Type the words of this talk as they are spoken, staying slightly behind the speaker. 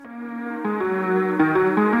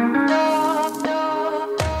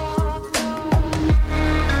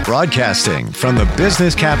Broadcasting from the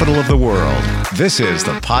business capital of the world, this is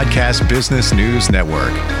the Podcast Business News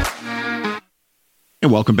Network.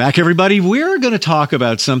 And welcome back, everybody. We're going to talk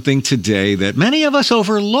about something today that many of us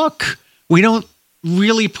overlook. We don't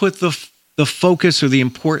really put the focus or the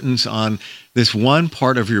importance on this one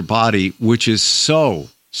part of your body, which is so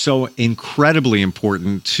incredibly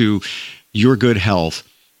important to your good health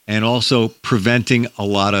and also preventing a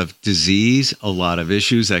lot of disease, a lot of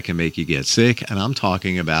issues that can make you get sick. And I'm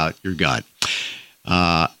talking about your gut.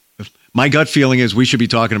 My gut feeling is we should be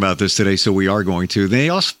talking about this today, so we are going to. They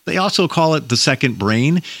also call it the second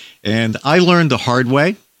brain, and I learned the hard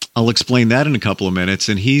way. I'll explain that in a couple of minutes.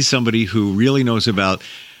 And he's somebody who really knows about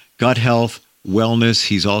gut health, wellness.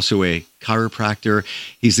 He's also a chiropractor.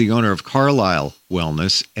 He's the owner of Carlisle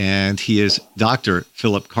Wellness, and he is Dr.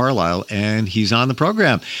 Philip Carlisle, and he's on the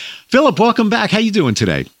program. Philip, welcome back. How you doing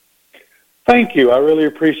today? Thank you. I really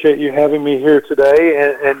appreciate you having me here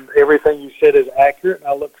today, and everything you said is accurate.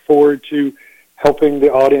 I look forward to helping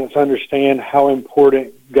the audience understand how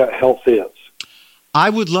important gut health is.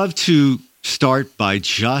 I would love to start by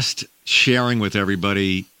just sharing with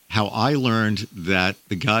everybody how I learned that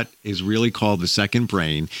the gut is really called the second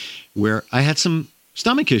brain, where I had some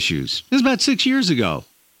stomach issues. It was about 6 years ago.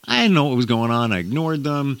 I didn't know what was going on. I ignored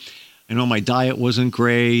them. I know my diet wasn't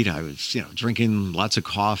great. I was, drinking lots of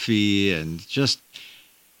coffee and just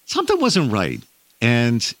something wasn't right.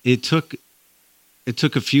 And it took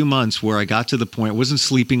a few months where I got to the point, I wasn't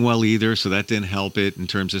sleeping well either, so that didn't help it in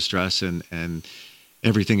terms of stress and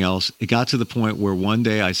everything else. It got to the point where one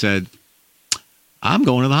day I said, I'm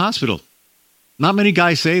going to the hospital. Not many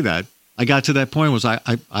guys say that. I got to that point was I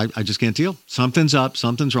just can't deal. Something's up,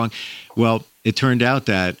 something's wrong. Well, it turned out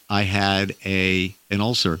that I had an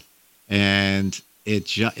ulcer. And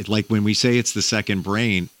it like when we say it's the second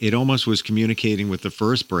brain, it almost was communicating with the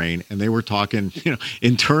first brain, and they were talking,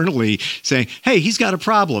 internally saying, "Hey, he's got a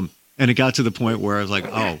problem." And it got to the point where I was like,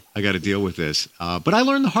 "Oh, I got to deal with this." But I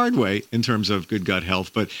learned the hard way in terms of good gut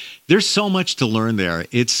health. But there's so much to learn there.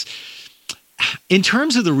 It's in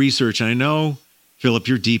terms of the research. And I know, Philip,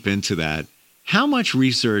 you're deep into that. How much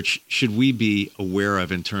research should we be aware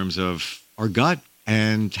of in terms of our gut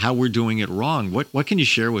and how we're doing it wrong? What can you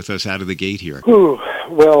share with us out of the gate here?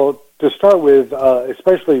 Well, to start with,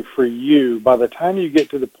 especially for you, by the time you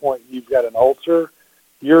get to the point you've got an ulcer,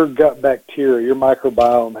 your gut bacteria, your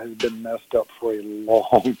microbiome has been messed up for a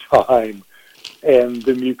long time, and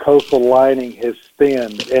the mucosal lining has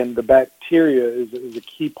thinned, and the bacteria is a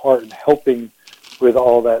key part in helping with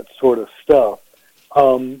all that sort of stuff.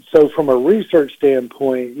 So from a research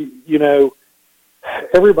standpoint,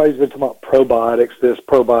 everybody's been talking about probiotics this,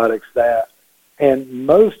 probiotics that, and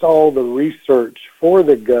most all the research for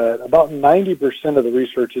the gut, about 90% of the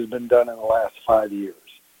research has been done in the last 5 years.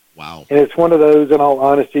 Wow. And it's one of those, in all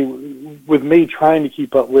honesty, with me trying to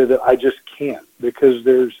keep up with it, I just can't because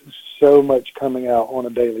there's so much coming out on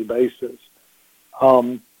a daily basis.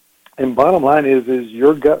 And bottom line is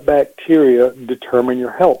your gut bacteria determine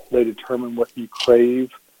your health. They determine what you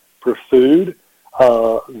crave for food.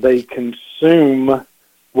 They consume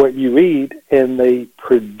what you eat, and they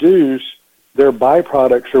produce their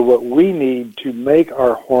byproducts, or what we need to make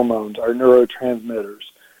our hormones, our neurotransmitters.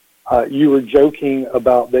 You were joking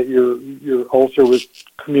about that your ulcer was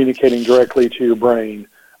communicating directly to your brain.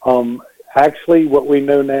 Actually, what we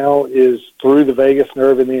know now is through the vagus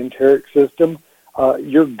nerve and the enteric system,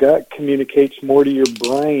 your gut communicates more to your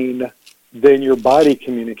brain than your body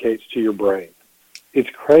communicates to your brain. It's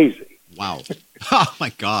crazy. Wow. Oh, my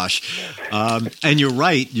gosh. And you're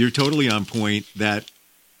right. You're totally on point that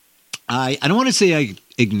I don't want to say I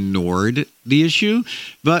ignored the issue,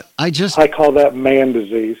 but I call that man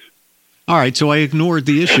disease. All right. So I ignored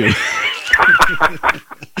the issue.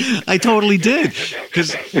 I totally did,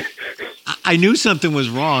 because I knew something was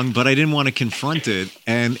wrong, but I didn't want to confront it.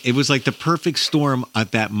 And it was like the perfect storm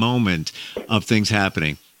at that moment of things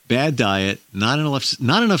happening. Bad diet, not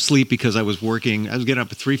enough sleep because I was getting up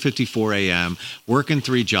at 3:54 a.m., working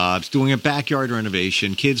 3 jobs, doing a backyard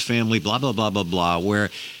renovation, kids, family, blah, blah, blah, blah, blah, where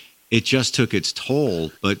it just took its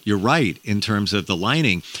toll. But you're right in terms of the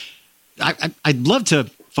lining. I'd love to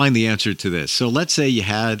find the answer to this. So let's say you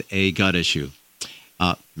had a gut issue.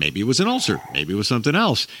 Maybe it was an ulcer. Maybe it was something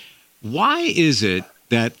else. Why is it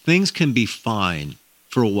that things can be fine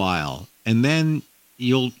for a while and then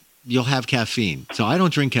you'll have caffeine? So I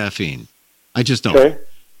don't drink caffeine. I just don't. Okay.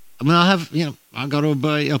 I mean, I'll go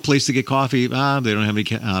to a place to get coffee. They don't have any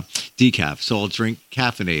decaf, so I'll drink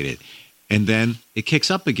caffeinated. And then it kicks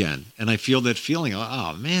up again. And I feel that feeling,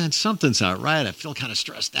 oh man, something's not right. I feel kind of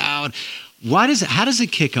stressed out. How does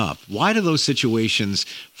it kick up? Why do those situations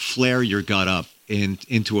flare your gut up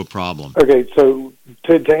into a problem? Okay, so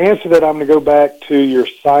to answer that, I'm going to go back to your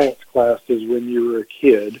science classes when you were a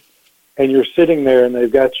kid, and you're sitting there and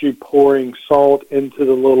they've got you pouring salt into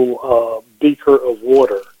the little beaker of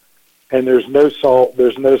water. And there's no salt,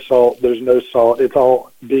 there's no salt, there's no salt. It's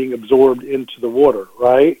all being absorbed into the water,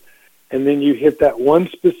 right? And then you hit that one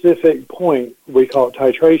specific point, we call it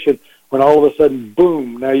titration, when all of a sudden,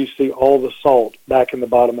 boom, now you see all the salt back in the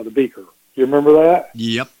bottom of the beaker. You remember that?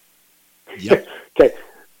 Yep. Okay.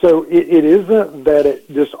 So it isn't that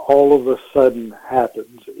it just all of a sudden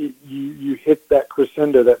happens. You hit that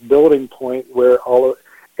crescendo, that building point where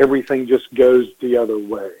everything just goes the other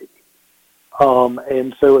way.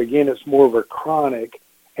 And so, again, it's more of a chronic.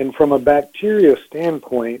 And from a bacteria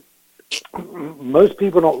standpoint, most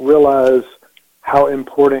people don't realize how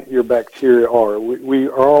important your bacteria are. We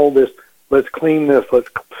are all this, let's clean this, let's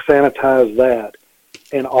sanitize that.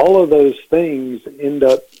 And all of those things end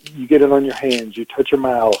up, you get it on your hands, you touch your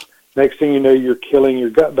mouth. Next thing you know, you're killing your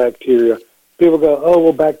gut bacteria. People go, oh,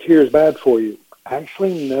 well, bacteria is bad for you.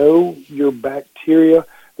 Actually, no, your bacteria,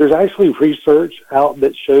 there's actually research out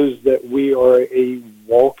that shows that we are a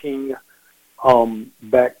walking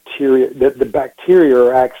bacteria, that the bacteria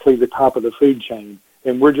are actually the top of the food chain,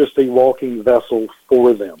 and we're just a walking vessel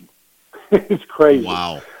for them. It's crazy.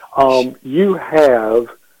 Wow. You have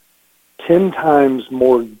 10 times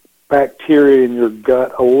more bacteria in your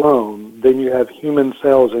gut alone than you have human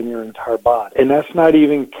cells in your entire body. And that's not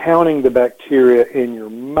even counting the bacteria in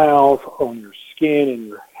your mouth, on your skin, in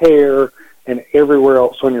your hair, and everywhere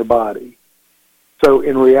else on your body. So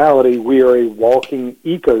in reality, we are a walking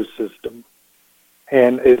ecosystem.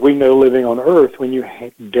 And as we know, living on Earth, when you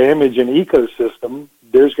damage an ecosystem,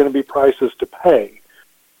 there's going to be prices to pay.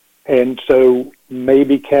 And so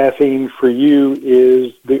maybe caffeine for you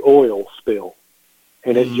is the oil spill,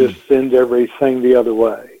 and it just sends everything the other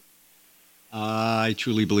way. I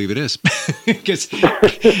truly believe it is.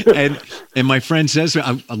 and my friend says,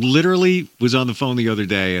 I literally was on the phone the other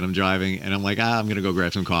day, and I'm driving, and I'm like, I'm going to go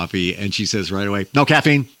grab some coffee. And she says right away, no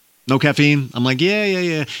caffeine, no caffeine. I'm like,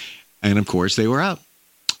 yeah. And of course, they were out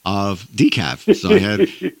of decaf. So I had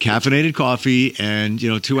caffeinated coffee, and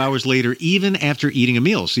 2 hours later, even after eating a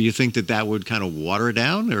meal. So you think that would kind of water it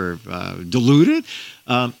down or dilute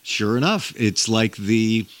it? Sure enough, it's like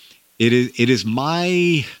it is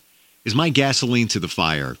my gasoline to the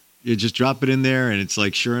fire. You just drop it in there, and it's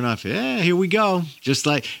like, sure enough, here we go. Just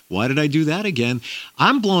like, why did I do that again?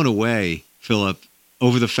 I'm blown away, Philip,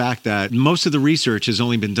 over the fact that most of the research has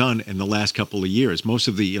only been done in the last couple of years, most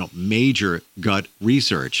of the major gut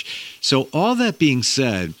research. So all that being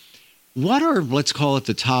said, what are, let's call it,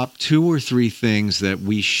 the top 2 or 3 things that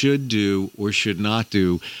we should do or should not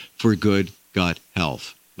do for good gut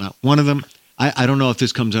health? Now, one of them, I don't know if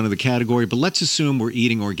this comes under the category, but let's assume we're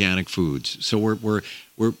eating organic foods. So we're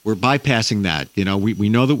bypassing that. We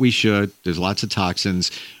know that we should. There's lots of toxins.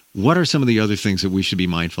 What are some of the other things that we should be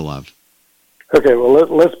mindful of? Okay, well,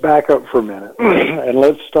 let's back up for a minute, and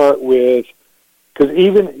let's start with, because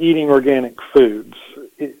even eating organic foods,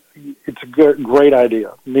 it's a great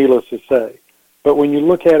idea, needless to say. But when you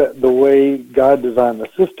look at it the way God designed the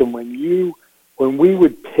system, when we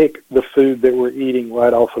would pick the food that we're eating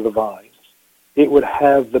right off of the vines, it would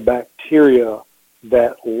have the bacteria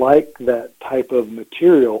that like that type of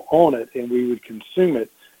material on it, and we would consume it.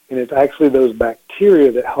 And it's actually those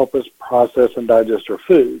bacteria that help us process and digest our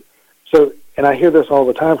food. So, and I hear this all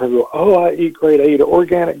the time from people, I eat great, I eat an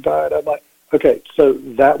organic diet. I'm like, okay, so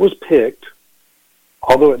that was picked,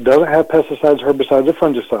 although it doesn't have pesticides, herbicides, or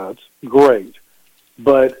fungicides, great.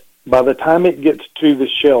 But by the time it gets to the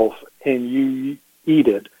shelf and you eat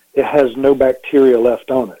it, it has no bacteria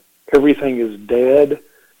left on it. Everything is dead,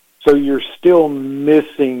 so you're still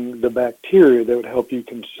missing the bacteria that would help you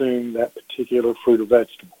consume that particular fruit or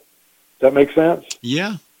vegetable. Does that make sense?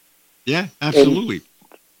 Yeah, absolutely.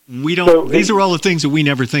 These are all the things that we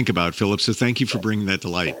never think about, Philip, so thank you for bringing that to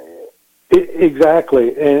light.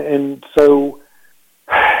 Exactly. And so,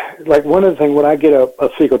 like, one of the things, when I get a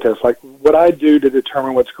fecal test, like what I do to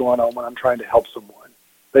determine what's going on when I'm trying to help someone,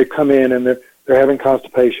 they come in and they're having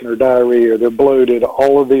constipation or diarrhea, or they're bloated,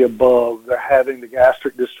 all of the above, they're having the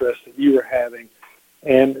gastric distress that you were having,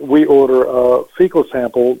 and we order a fecal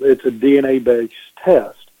sample. It's a DNA-based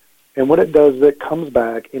test. And what it does is it comes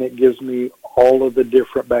back and it gives me all of the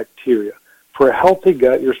different bacteria. For a healthy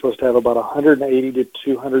gut, you're supposed to have about 180 to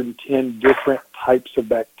 210 different types of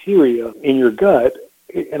bacteria in your gut.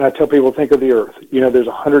 And I tell people, think of the Earth. There's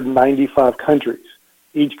 195 countries.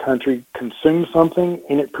 each country consumes something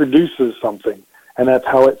and it produces something, and that's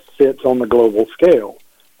how it fits on the global scale.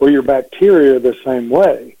 Well, your bacteria are the same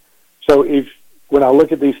way. So when I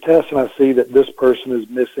look at these tests and I see that this person is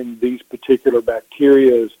missing these particular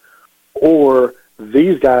bacteria, or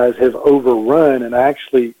these guys have overrun, and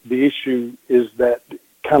actually the issue is that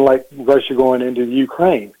kind of like Russia going into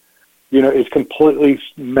Ukraine, it's completely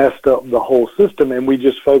messed up the whole system, and we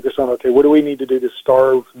just focus on, okay, what do we need to do to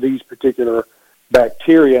starve these particular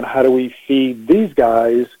bacteria, and how do we feed these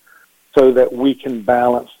guys so that we can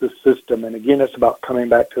balance the system? And again, it's about coming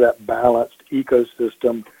back to that balanced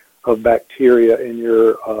ecosystem of bacteria in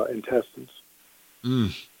your intestines.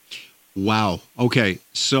 Wow. Okay.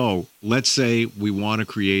 So let's say we want to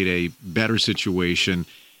create a better situation.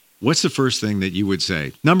 What's the first thing that you would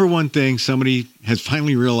say? Number one thing, somebody has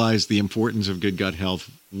finally realized the importance of good gut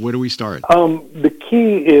health. Where do we start? The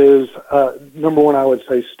key is, number one, I would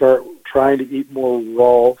say start trying to eat more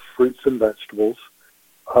raw fruits and vegetables.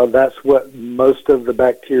 That's what most of the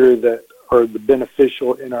bacteria that are the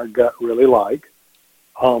beneficial in our gut really like.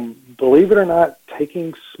 Believe it or not,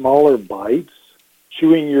 taking smaller bites,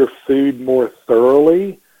 chewing your food more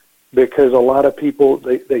thoroughly, because a lot of people,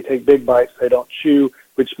 they take big bites, they don't chew,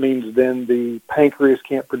 which means then the pancreas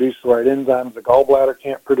can't produce the right enzymes, the gallbladder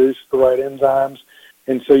can't produce the right enzymes,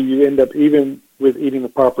 and so you end up, even with eating the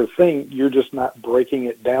proper thing, you're just not breaking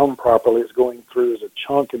it down properly. It's going through as a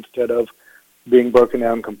chunk instead of being broken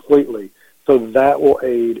down completely. So that will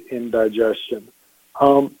aid in digestion.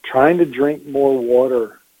 Trying to drink more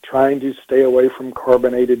water, trying to stay away from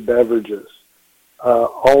carbonated beverages.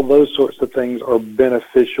 All those sorts of things are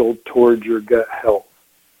beneficial towards your gut health.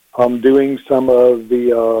 Doing some of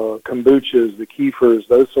the kombuchas, the kefirs,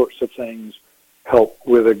 those sorts of things help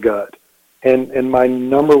with a gut. And my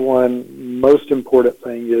number one most important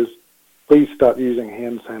thing is please stop using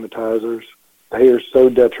hand sanitizers. They are so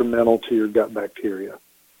detrimental to your gut bacteria.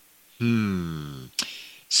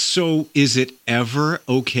 So is it ever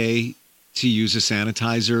okay to use a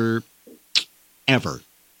sanitizer? Ever?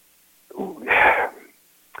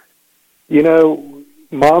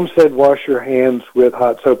 Mom said wash your hands with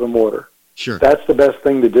hot soap and water. Sure. That's the best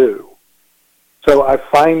thing to do. So I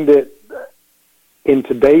find that in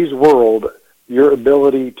today's world, your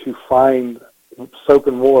ability to find soap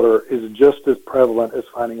and water is just as prevalent as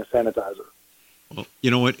finding a sanitizer. Well,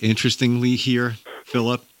 you know what? Interestingly here,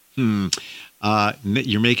 Philip,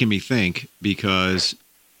 you're making me think, because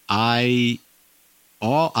I've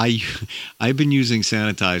been using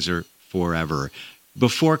sanitizer forever.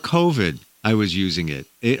 Before COVID, I was using it.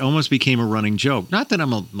 It almost became a running joke. Not that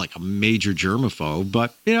I'm a major germaphobe,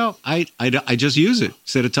 but I just use it.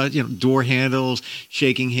 Set of door handles,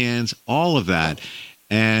 shaking hands, all of that,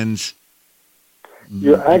 and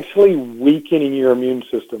you're actually weakening your immune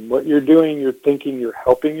system. What you're doing, you're thinking you're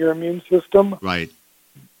helping your immune system. Right.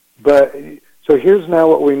 But so here's now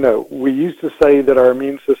what we know. We used to say that our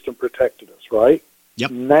immune system protected us, right?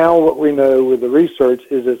 Yep. Now what we know with the research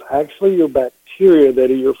is it's actually your bacteria that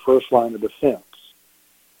are your first line of defense.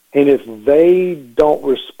 And if they don't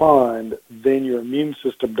respond, then your immune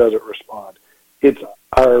system doesn't respond. It's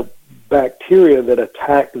our bacteria that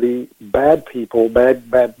attack the bad people,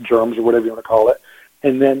 bad germs, or whatever you want to call it,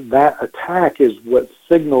 and then that attack is what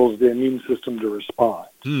signals the immune system to respond.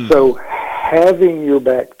 So having your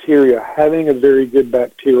bacteria, having a very good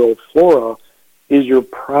bacterial flora is your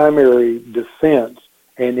primary defense,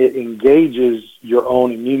 and it engages your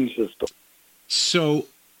own immune system. So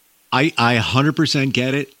I 100%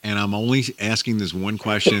 get it, and I'm only asking this one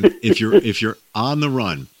question. If you're on the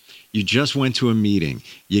run, you just went to a meeting,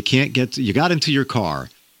 you got into your car.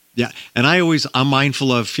 Yeah. And I'm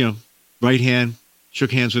mindful of, right hand,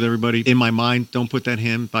 shook hands with everybody. In my mind, don't put that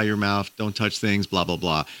hand by your mouth, don't touch things, blah, blah,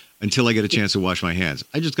 blah, until I get a chance to wash my hands.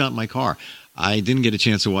 I just got in my car. I didn't get a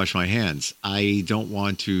chance to wash my hands. I don't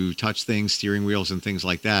want to touch things, steering wheels and things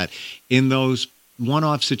like that. In those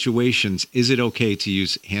one-off situations, is it okay to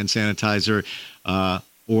use hand sanitizer? I'm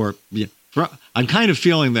kind of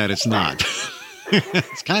feeling that it's not.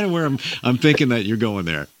 It's kind of where I'm thinking that you're going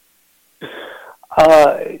there.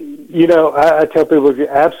 I tell people if you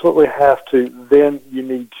absolutely have to, then you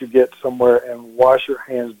need to get somewhere and wash your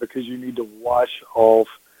hands, because you need to wash off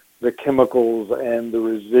the chemicals and the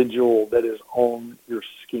residual that is on your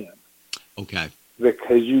skin. Okay.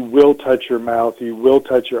 Because you will touch your mouth, you will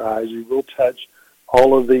touch your eyes, you will touch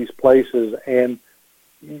all of these places, and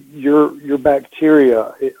your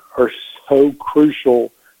bacteria are so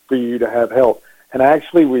crucial for you to have health. And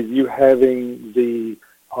actually, with you having the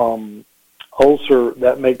ulcer,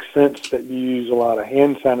 that makes sense that you use a lot of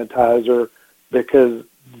hand sanitizer, because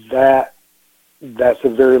that's a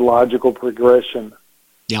very logical progression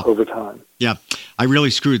over time. Yeah, I really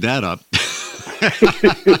screwed that up.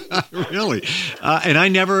 Really, and I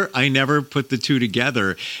never put the two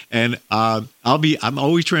together. And I'm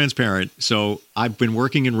always transparent. So I've been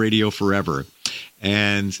working in radio forever,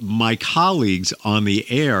 and my colleagues on the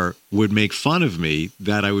air would make fun of me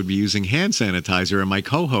that I would be using hand sanitizer. And my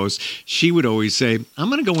co-host, she would always say, "I'm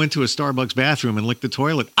going to go into a Starbucks bathroom and lick the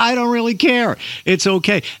toilet. I don't really care. It's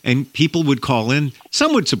okay." And people would call in.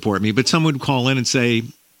 Some would support me, but some would call in and say,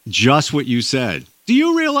 just what you said. Do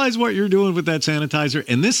you realize what you're doing with that sanitizer?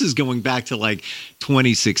 And this is going back to like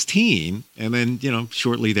 2016. And then,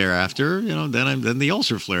 shortly thereafter, then the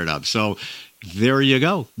ulcer flared up. So there you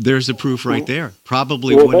go. There's the proof right there.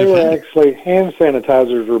 Probably well, wouldn't have actually, hand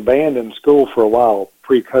sanitizers were banned in school for a while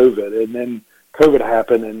pre-COVID. And then COVID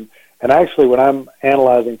happened. And actually, when I'm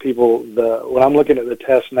analyzing people, when I'm looking at the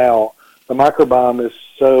test now, the microbiome is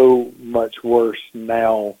so much worse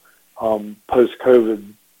now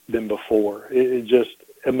post-COVID than before. It just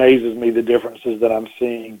amazes me the differences that I'm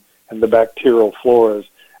seeing in the bacterial floras.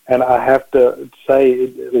 And I have to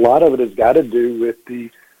say a lot of it has got to do with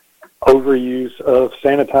the overuse of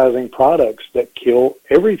sanitizing products that kill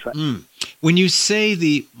everything. When you say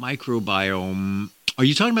the microbiome, are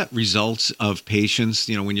you talking about results of patients,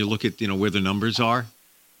 when you look at, where the numbers are?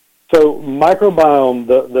 So microbiome,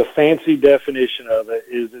 the fancy definition of it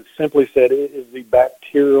is, it's simply said, it is the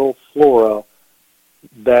bacterial flora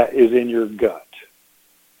that is in your gut.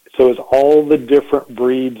 So it's all the different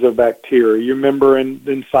breeds of bacteria. You remember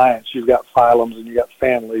in science, you've got phylums and you got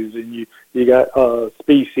families and you got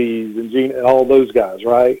species and all those guys,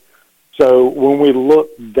 right? So when we look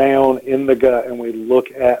down in the gut and we look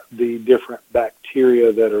at the different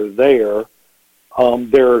bacteria that are there,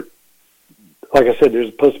 like I said, there's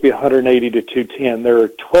supposed to be 180 to 210. There are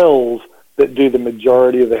 12 that do the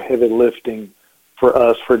majority of the heavy lifting for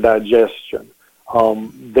us for digestion.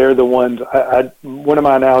 They're the ones, one of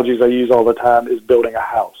my analogies I use all the time is building a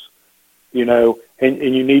house, and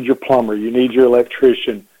you need your plumber, you need your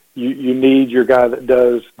electrician, you need your guy that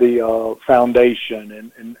does the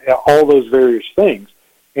foundation and all those various things.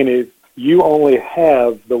 And if you only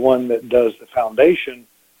have the one that does the foundation,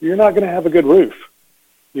 you're not going to have a good roof,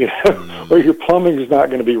 or your plumbing is not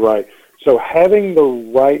going to be right. So having the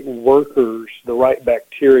right workers, the right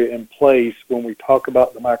bacteria in place when we talk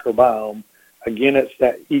about the microbiome, again, it's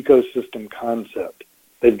that ecosystem concept.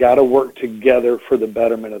 They've got to work together for the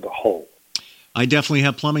betterment of the whole. I definitely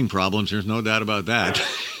have plumbing problems. There's no doubt about that.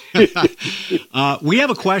 We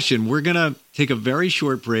have a question. We're going to take a very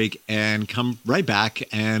short break and come right back.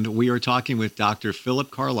 And we are talking with Dr.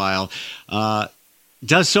 Philip Carlisle.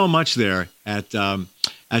 Does so much there at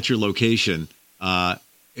your location.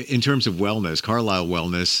 In terms of wellness, Carlisle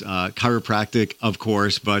Wellness, chiropractic, of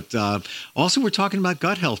course, but also we're talking about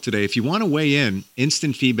gut health today. If you want to weigh in,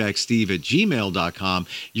 instantfeedbacksteve@gmail.com,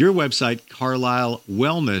 your website,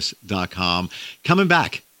 carlislewellness.com. Coming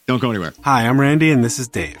back. Don't go anywhere. Hi, I'm Randy, and this is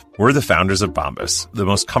Dave. We're the founders of Bombas, the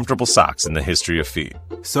most comfortable socks in the history of feet.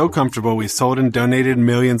 So comfortable, we sold and donated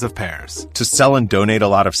millions of pairs. To sell and donate a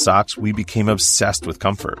lot of socks, we became obsessed with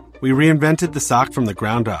comfort. We reinvented the sock from the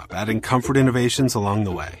ground up, adding comfort innovations along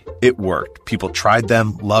the way. It worked. People tried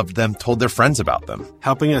them, loved them, told their friends about them,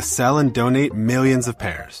 helping us sell and donate millions of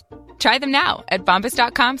pairs. Try them now at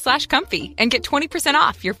bombas.com/comfy and get 20%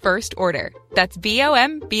 off your first order. That's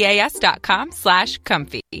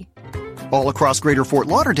BOMBAS.com/comfy. All across Greater Fort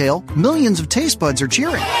Lauderdale, millions of taste buds are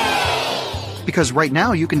cheering. Because right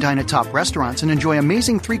now you can dine at top restaurants and enjoy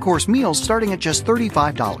amazing 3-course meals starting at just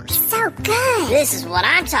 $35. So good. This is what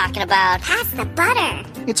I'm talking about. Pass the butter.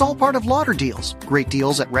 It's all part of Lauderdeals. Great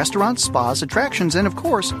deals at restaurants, spas, attractions, and of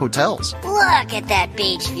course, hotels. Look at that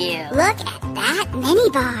beach view. Look at that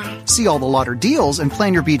minibar. See all the Lauder deals and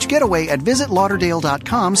plan your beach getaway at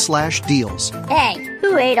visitlauderdale.com/deals. Hey,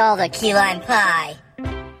 who ate all the key lime pie?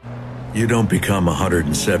 You don't become a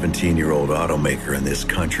 117-year-old automaker in this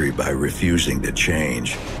country by refusing to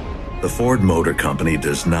change. The Ford Motor Company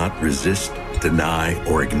does not resist, deny,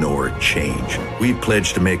 or ignore change. We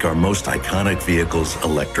pledge to make our most iconic vehicles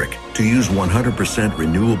electric, to use 100%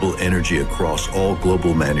 renewable energy across all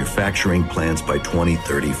global manufacturing plants by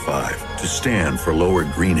 2035, to stand for lower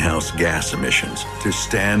greenhouse gas emissions, to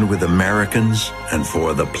stand with Americans and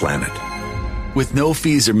for the planet. With no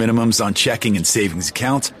fees or minimums on checking and savings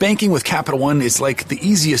accounts, banking with Capital One is like the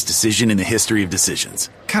easiest decision in the history of decisions.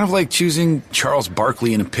 Kind of like choosing Charles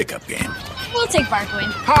Barkley in a pickup game. We'll take Barkley.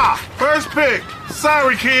 Ha! First pick.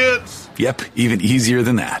 Sorry, kids. Yep, even easier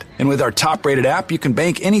than that. And with our top-rated app, you can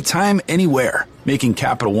bank anytime, anywhere, making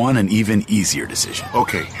Capital One an even easier decision.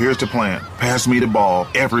 Okay, here's the plan. Pass me the ball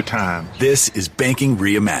every time. This is banking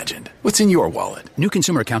reimagined. What's in your wallet? New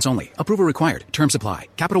consumer accounts only. Approval required. Terms apply.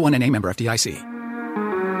 Capital One N.A. member FDIC.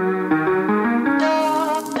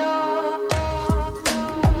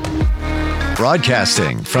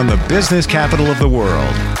 Broadcasting from the business capital of the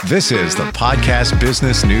world, this is the Podcast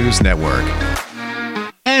Business News Network.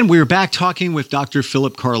 And we're back talking with Dr.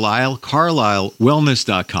 Philip Carlisle,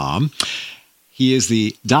 CarlisleWellness.com. He is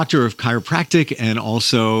the doctor of chiropractic and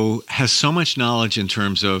also has so much knowledge in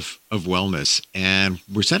terms of wellness. And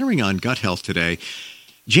we're centering on gut health today.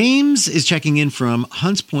 James is checking in from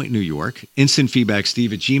Hunts Point, New York,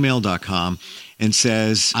 instantfeedbacksteve@gmail.com, and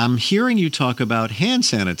says, I'm hearing you talk about hand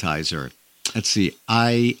sanitizer. Let's see.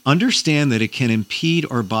 I understand that it can impede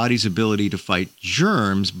our body's ability to fight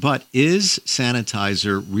germs, but is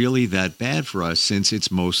sanitizer really that bad for us since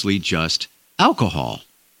it's mostly just alcohol?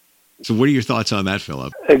 So what are your thoughts on that,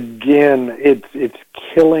 Philip? Again, it's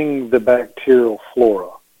killing the bacterial flora.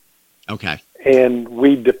 Okay. And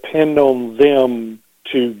we depend on them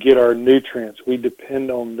to get our nutrients. We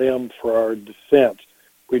depend on them for our defense.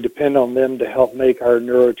 We depend on them to help make our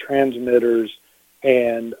neurotransmitters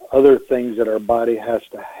and other things that our body has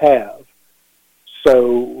to have.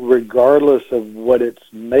 So regardless of what it's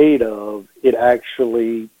made of, it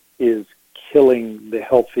actually is killing the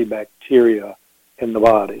healthy bacteria in the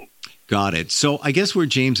body. Got it. So I guess where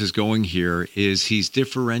James is going here is he's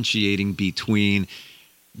differentiating between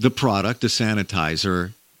the product, the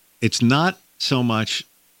sanitizer. It's not so much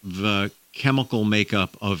the chemical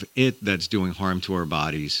makeup of it that's doing harm to our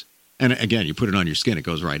bodies. And again, you put it on your skin, it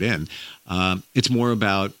goes right in. It's more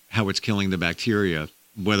about how it's killing the bacteria,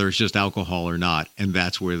 whether it's just alcohol or not. And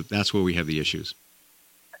that's where we have the issues.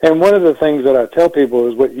 And one of the things that I tell people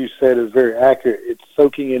is what you said is very accurate. It's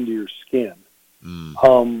soaking into your skin.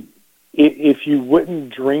 If you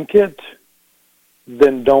wouldn't drink it,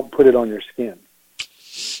 then don't put it on your skin.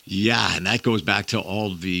 Yeah, and that goes back to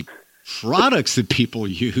all the products that people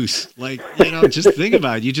use. Like, just think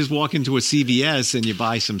about it. You just walk into a CVS and you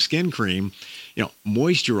buy some skin cream,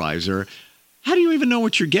 moisturizer. How do you even know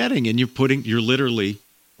what you're getting? And you're literally,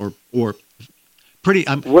 or pretty.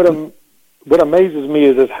 What amazes me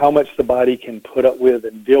is how much the body can put up with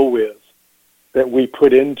and deal with that we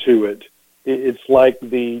put into it. It's like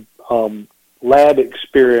the lab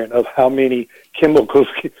experiment of how many chemicals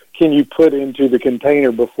can you put into the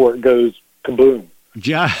container before it goes kaboom.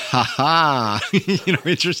 Yeah,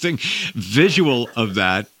 interesting visual of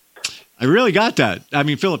that. I really got that. I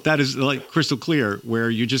mean, Philip, that is like crystal clear where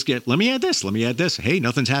you just get, let me add this. Hey,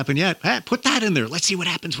 nothing's happened yet. Hey, put that in there. Let's see what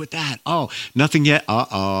happens with that. Oh, nothing yet.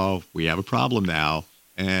 Uh-oh, we have a problem now.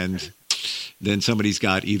 And then somebody's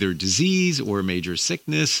got either disease or major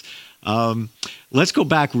sickness. Let's go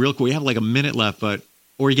back real quick. We have like a minute left, but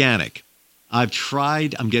organic. I'm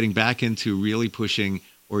getting back into really pushing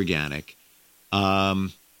organic.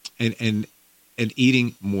 And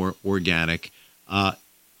eating more organic.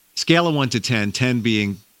 Scale of 1 to 10, 10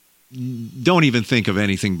 being don't even think of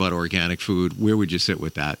anything but organic food. Where would you sit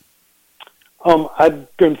with that? I'm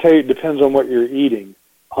going to tell you it depends on what you're eating.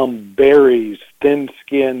 Berries, thin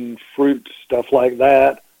skin, fruit, stuff like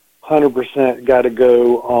that, 100% got to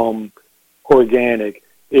go organic.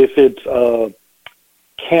 If it's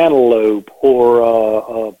cantaloupe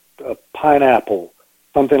or a pineapple,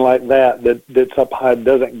 something like that's up high,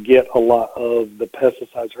 doesn't get a lot of the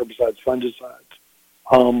pesticides, herbicides, fungicides.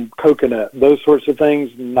 Coconut, those sorts of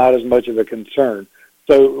things, not as much of a concern.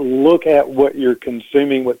 So look at what you're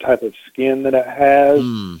consuming, what type of skin that it has,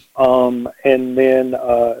 and then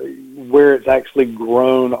where it's actually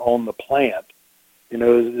grown on the plant.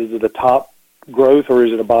 Is it a top growth or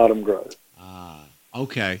is it a bottom growth?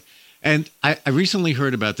 Okay. And I recently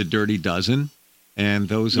heard about the Dirty Dozen. And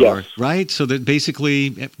those are, right? So that basically,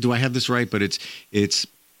 do I have this right? But it's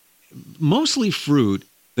mostly fruit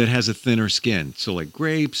that has a thinner skin. So like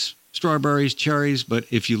grapes, strawberries, cherries. But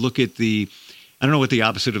if you look at I don't know what the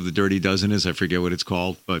opposite of the Dirty Dozen is. I forget what it's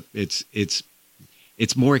called. But it's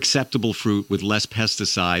more acceptable fruit with less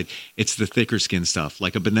pesticide. It's the thicker skin stuff,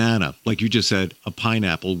 like a banana, like you just said, a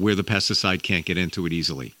pineapple, where the pesticide can't get into it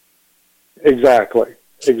easily. Exactly.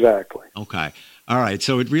 Okay. All right.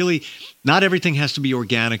 So it really, not everything has to be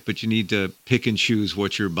organic, but you need to pick and choose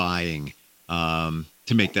what you're buying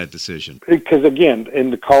to make that decision. Because again, in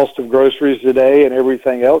the cost of groceries today and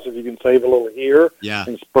everything else, if you can save a little here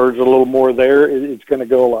and spurge a little more there, it's going to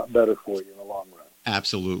go a lot better for you in the long run.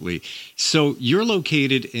 Absolutely. So you're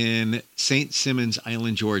located in St. Simons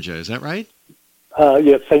Island, Georgia. Is that right?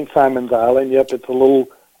 St. Simon's Island. Yep. It's a little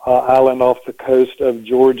island off the coast of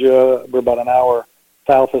Georgia. We're about an hour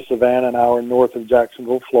south of Savannah, an hour north of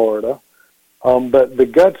Jacksonville, Florida. But the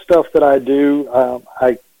gut stuff that I do,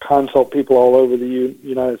 I consult people all over the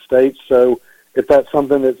United States. So if that's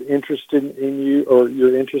something that's interested in you or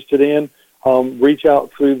you're interested in, reach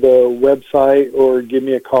out through the website or give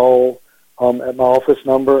me a call at my office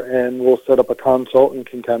number, and we'll set up a consult and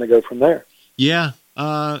can kind of go from there. Yeah.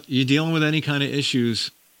 You're dealing with any kind of issues,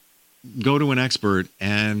 go to an expert,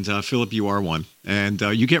 and Philip, you are one. And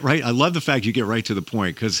you get right. I love the fact you get right to the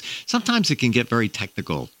point, because sometimes it can get very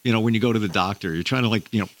technical. You know, when you go to the doctor, you're trying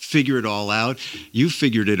to figure it all out. You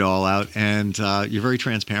figured it all out, and you're very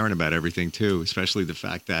transparent about everything too, especially the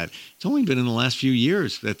fact that it's only been in the last few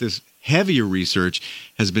years that this heavier research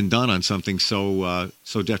has been done on something so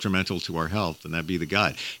detrimental to our health, and that'd be the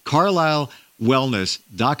gut.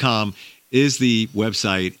 CarlisleWellness.com is the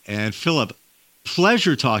website. And Philip,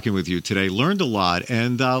 pleasure talking with you today. Learned a lot,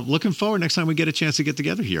 and looking forward next time we get a chance to get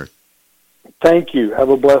together here. Thank you. Have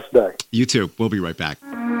a blessed day. You too. We'll be right back.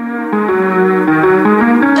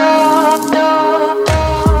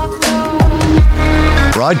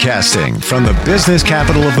 Broadcasting from the business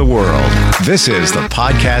capital of the world, this is the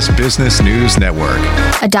Podcast Business News Network.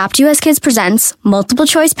 Adopt US Kids presents Multiple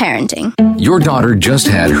Choice Parenting. Your daughter just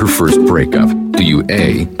had her first breakup. Do you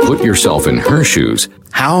A, put yourself in her shoes?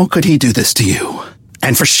 How could he do this to you?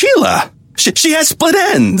 And for Sheila, she has split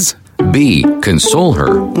ends. B, console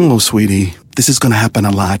her. Oh, sweetie, this is going to happen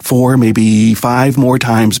a lot. 4, maybe 5 more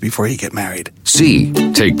times before you get married. C,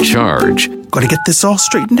 take charge. Got to get this all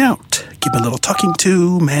straightened out. Give a little talking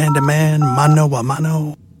to, man to man, mano a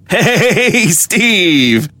mano. Hey,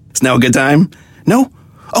 Steve! Is now a good time? No?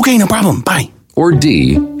 Okay, no problem. Bye. Or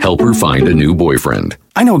D, help her find a new boyfriend.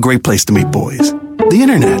 I know a great place to meet boys. The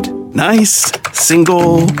internet. Nice,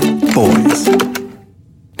 single boys.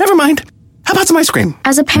 Never mind. How about some ice cream?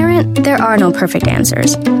 As a parent, there are no perfect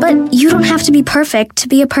answers. But you don't have to be perfect to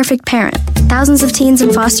be a perfect parent. Thousands of teens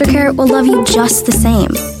in foster care will love you just the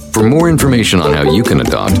same. For more information on how you can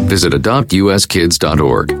adopt, visit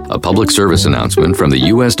adoptuskids.org. A public service announcement from the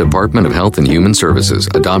U.S. Department of Health and Human Services,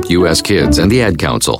 Adopt U.S. Kids, and the Ad Council.